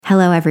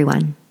Hello,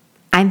 everyone.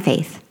 I'm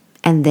Faith,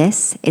 and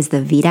this is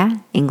the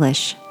Vita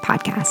English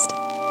Podcast.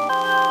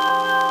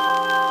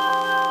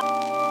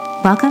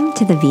 Welcome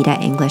to the Vita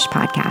English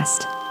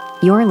Podcast.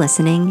 You're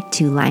listening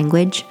to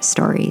Language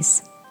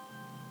Stories.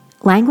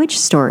 Language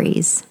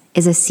Stories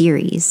is a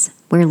series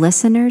where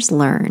listeners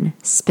learn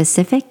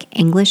specific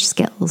English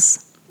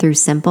skills through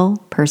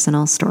simple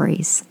personal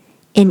stories.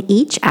 In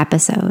each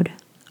episode,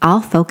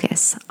 I'll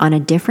focus on a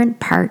different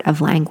part of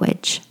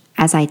language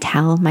as I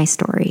tell my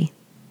story.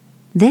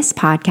 This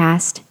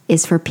podcast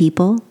is for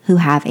people who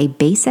have a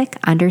basic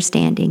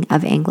understanding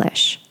of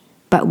English,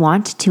 but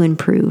want to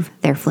improve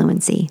their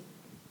fluency.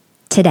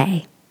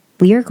 Today,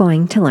 we are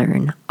going to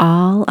learn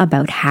all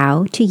about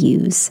how to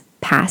use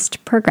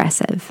past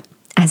progressive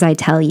as I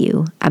tell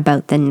you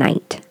about the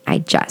night I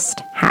just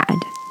had.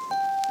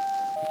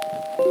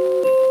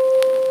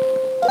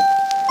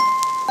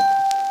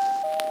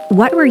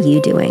 What were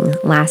you doing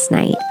last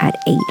night at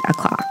 8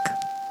 o'clock?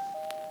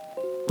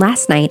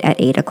 Last night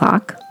at 8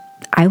 o'clock,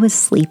 I was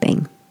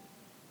sleeping.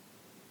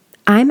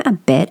 I'm a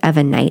bit of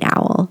a night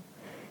owl,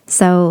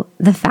 so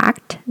the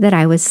fact that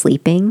I was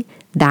sleeping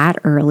that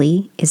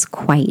early is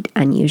quite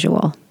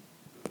unusual.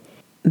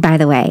 By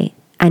the way,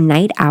 a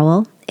night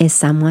owl is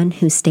someone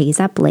who stays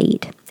up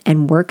late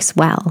and works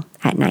well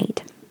at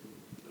night.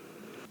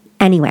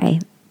 Anyway,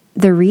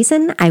 the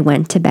reason I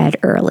went to bed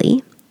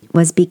early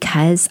was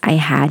because I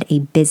had a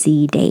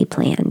busy day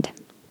planned,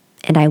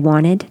 and I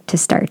wanted to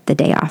start the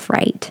day off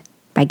right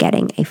by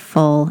getting a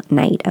full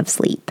night of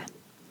sleep.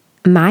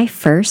 My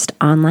first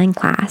online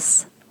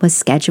class was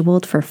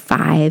scheduled for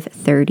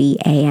 5:30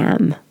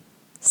 a.m.,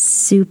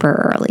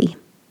 super early.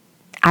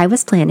 I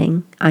was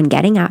planning on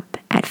getting up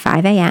at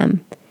 5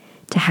 a.m.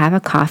 to have a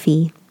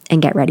coffee and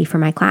get ready for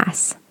my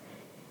class.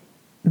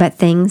 But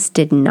things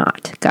did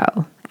not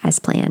go as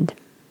planned.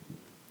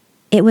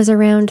 It was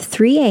around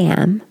 3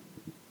 a.m.,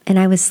 and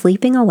I was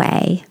sleeping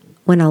away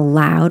when a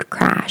loud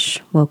crash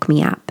woke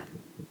me up.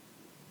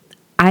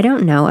 I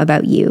don't know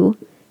about you,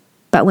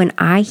 but when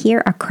I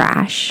hear a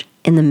crash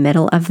in the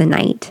middle of the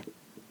night,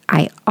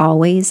 I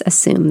always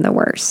assume the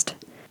worst.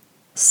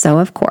 So,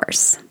 of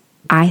course,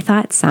 I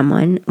thought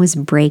someone was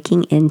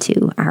breaking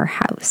into our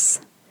house.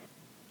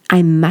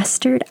 I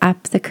mustered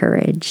up the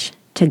courage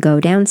to go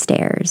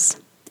downstairs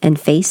and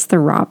face the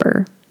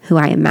robber who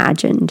I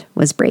imagined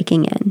was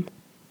breaking in.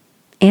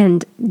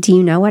 And do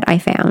you know what I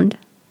found?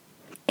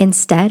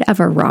 Instead of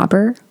a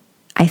robber,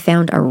 I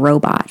found a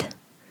robot.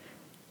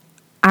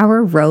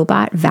 Our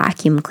robot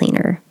vacuum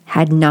cleaner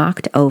had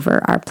knocked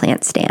over our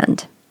plant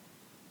stand.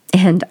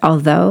 And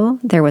although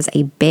there was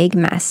a big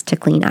mess to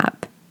clean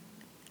up,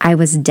 I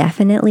was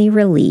definitely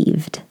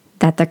relieved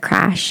that the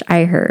crash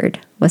I heard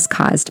was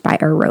caused by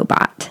a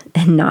robot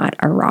and not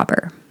a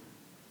robber.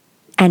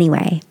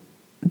 Anyway,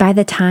 by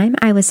the time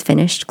I was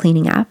finished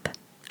cleaning up,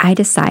 I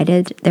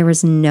decided there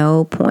was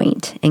no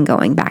point in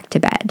going back to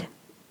bed.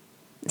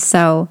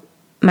 So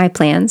my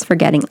plans for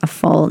getting a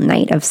full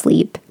night of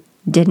sleep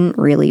didn't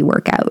really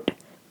work out.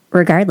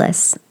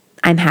 Regardless,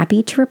 I'm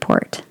happy to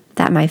report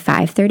that my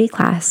 5:30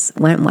 class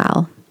went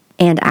well,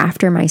 and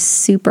after my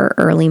super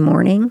early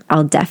morning,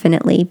 I'll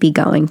definitely be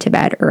going to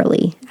bed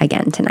early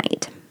again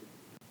tonight.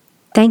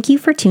 Thank you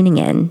for tuning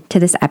in to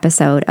this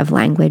episode of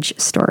Language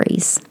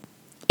Stories.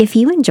 If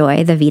you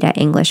enjoy the Vita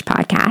English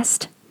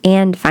Podcast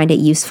and find it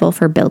useful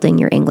for building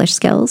your English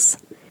skills,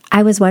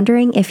 I was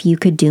wondering if you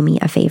could do me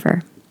a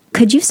favor.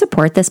 Could you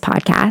support this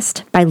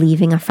podcast by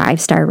leaving a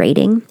 5-star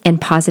rating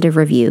and positive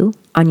review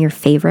on your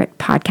favorite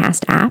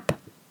podcast app,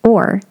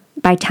 or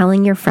by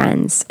telling your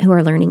friends who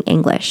are learning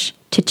English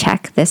to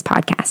check this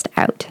podcast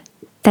out?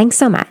 Thanks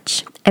so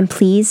much, and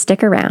please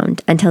stick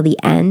around until the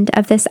end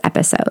of this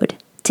episode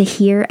to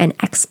hear an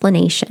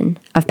explanation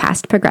of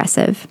past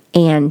progressive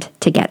and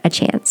to get a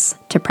chance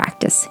to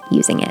practice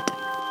using it.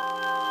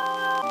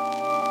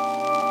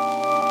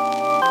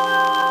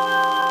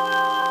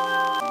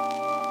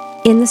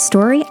 In the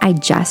story I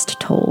just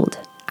told,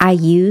 I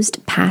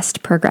used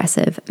past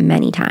progressive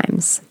many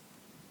times.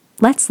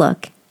 Let's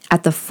look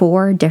at the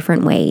 4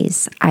 different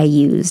ways I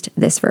used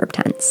this verb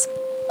tense.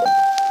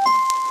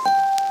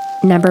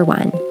 Number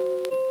 1,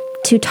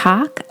 to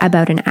talk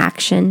about an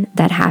action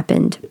that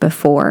happened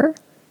before,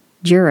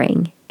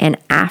 during, and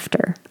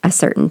after a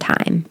certain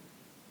time.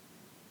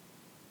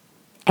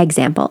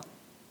 Example,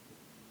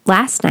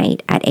 last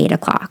night at 8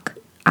 o'clock,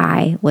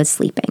 I was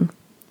sleeping.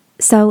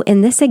 So in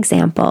this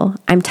example,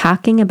 I'm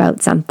talking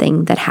about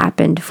something that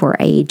happened for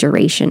a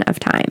duration of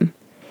time.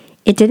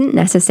 It didn't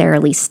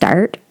necessarily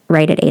start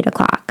right at 8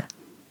 o'clock.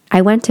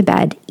 I went to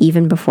bed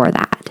even before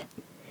that.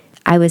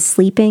 I was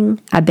sleeping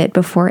a bit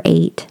before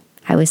 8.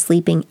 I was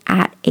sleeping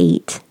at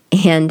 8,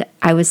 and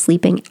I was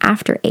sleeping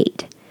after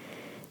 8.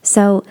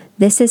 So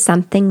this is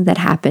something that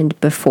happened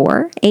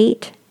before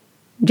 8,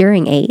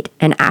 during 8,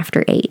 and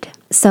after 8.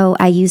 So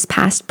I use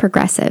past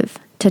progressive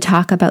to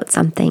talk about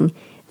something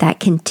that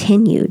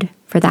continued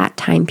for that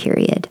time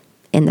period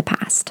in the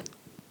past.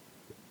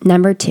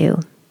 Number 2,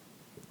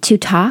 to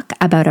talk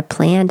about a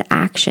planned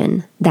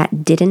action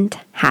that didn't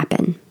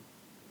happen.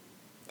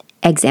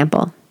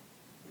 Example,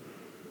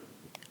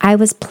 I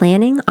was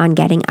planning on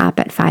getting up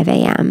at 5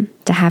 a.m.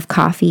 to have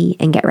coffee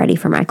and get ready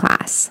for my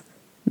class,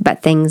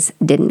 but things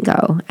didn't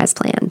go as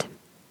planned.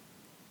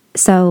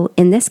 So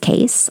in this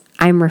case,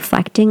 I'm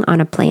reflecting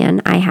on a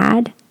plan I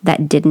had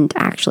that didn't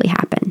actually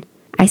happen.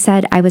 I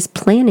said I was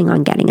planning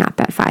on getting up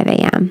at 5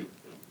 a.m.,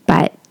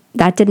 but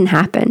that didn't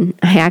happen.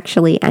 I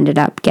actually ended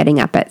up getting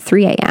up at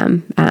 3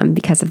 a.m.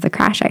 Because of the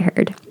crash I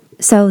heard.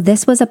 So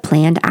this was a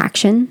planned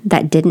action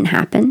that didn't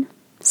happen.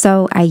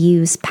 So I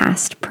use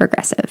past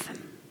progressive.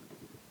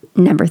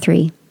 Number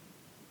 3,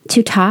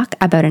 to talk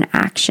about an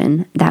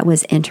action that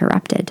was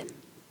interrupted.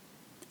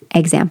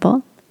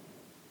 Example,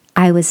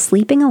 I was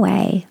sleeping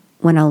away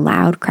when a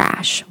loud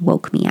crash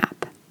woke me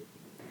up.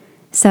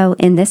 So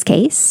in this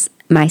case,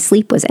 my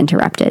sleep was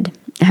interrupted.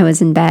 I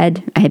was in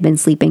bed, I had been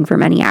sleeping for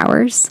many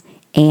hours,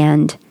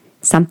 and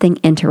something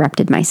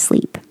interrupted my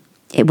sleep.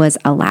 It was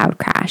a loud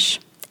crash,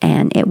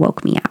 and it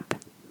woke me up.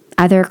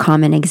 Other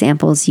common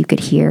examples you could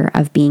hear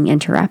of being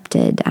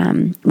interrupted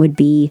would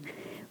be,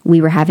 we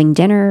were having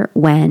dinner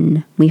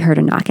when we heard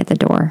a knock at the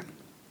door,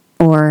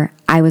 or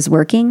I was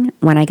working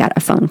when I got a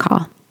phone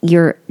call.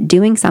 You're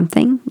doing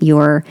something,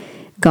 you're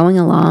going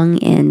along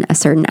in a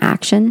certain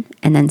action,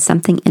 and then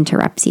something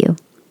interrupts you.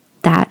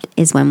 That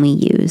is when we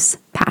use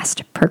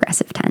past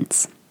progressive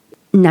tense.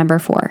 Number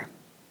 4,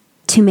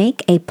 to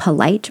make a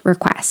polite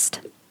request.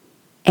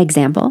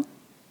 Example,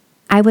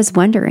 I was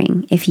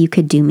wondering if you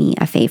could do me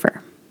a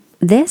favor.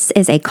 This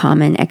is a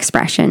common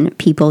expression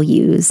people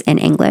use in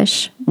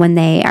English when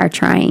they are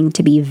trying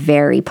to be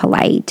very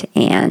polite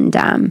and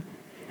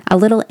a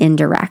little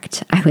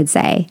indirect, I would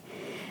say.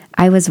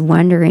 I was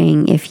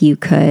wondering if you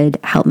could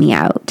help me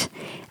out.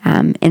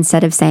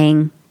 Instead of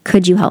saying,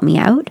 could you help me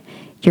out?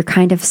 You're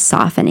kind of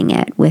softening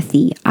it with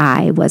the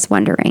I was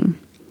wondering.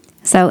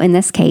 So in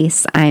this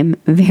case, I'm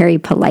very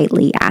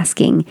politely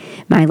asking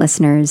my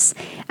listeners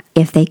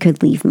if they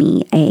could leave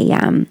me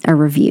a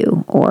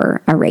review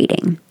or a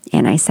rating.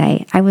 And I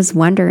say, I was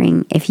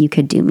wondering if you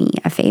could do me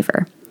a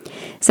favor.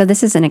 So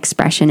this is an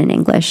expression in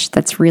English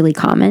that's really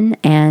common,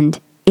 and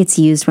it's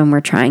used when we're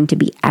trying to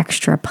be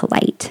extra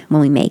polite when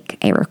we make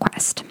a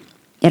request.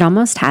 It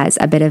almost has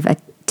a bit of a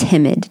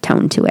timid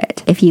tone to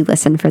it. If you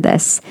listen for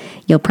this,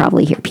 you'll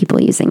probably hear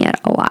people using it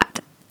a lot.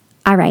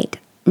 All right,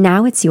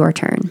 now it's your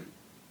turn.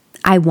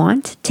 I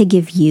want to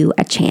give you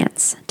a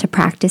chance to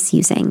practice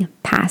using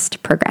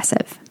past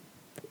progressive.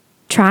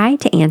 Try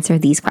to answer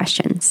these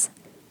questions.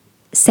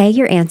 Say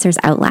your answers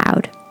out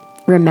loud.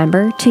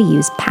 Remember to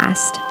use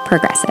past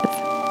progressive.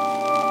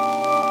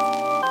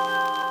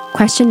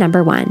 Question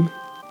number 1.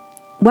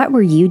 What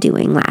were you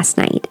doing last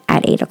night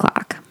at 8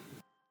 o'clock?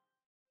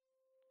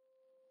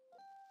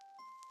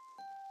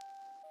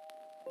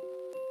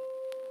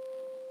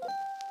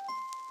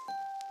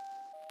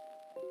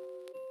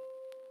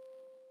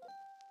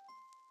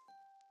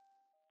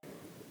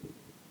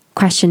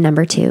 Question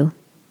number 2.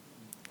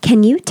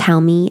 Can you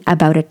tell me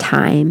about a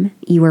time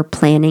you were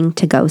planning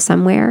to go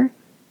somewhere,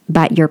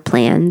 but your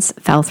plans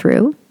fell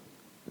through?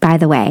 By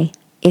the way,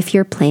 if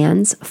your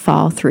plans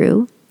fall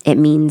through, it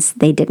means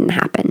they didn't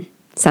happen.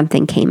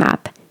 Something came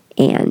up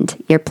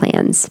and your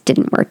plans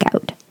didn't work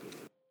out.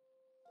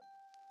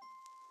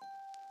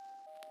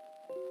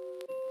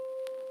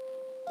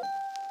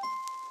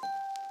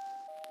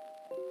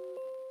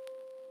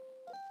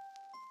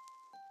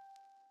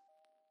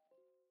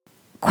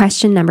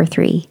 Question number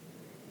 3.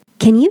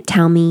 Can you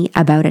tell me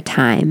about a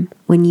time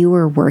when you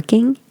were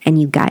working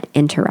and you got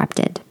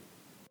interrupted?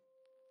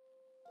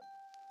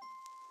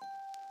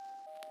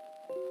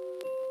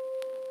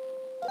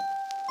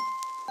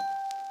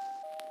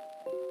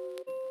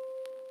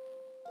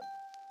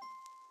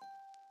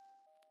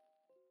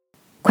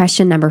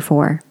 Question number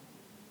 4.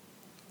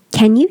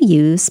 Can you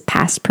use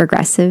past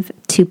progressive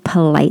to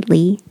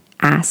politely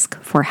ask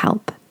for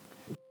help?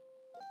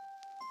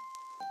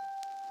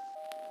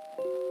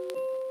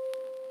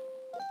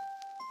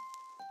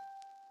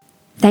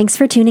 Thanks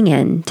for tuning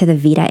in to the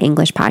Vita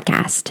English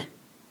podcast.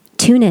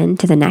 Tune in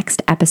to the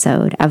next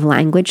episode of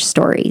Language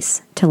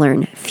Stories to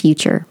learn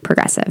future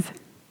progressive.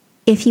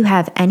 If you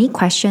have any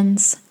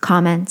questions,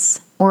 comments,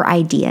 or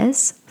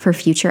ideas for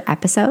future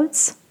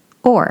episodes,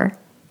 or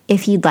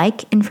if you'd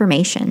like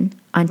information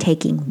on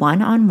taking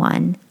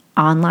one-on-one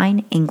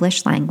online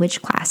English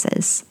language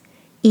classes,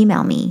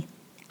 email me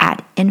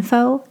at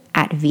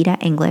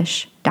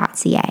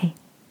info@vitaenglish.ca.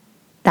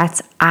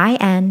 That's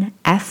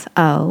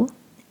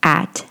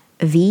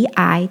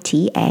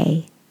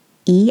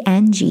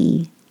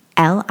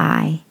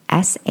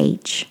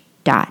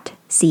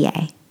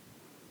info@vitaenglish.ca.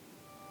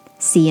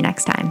 See you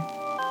next time.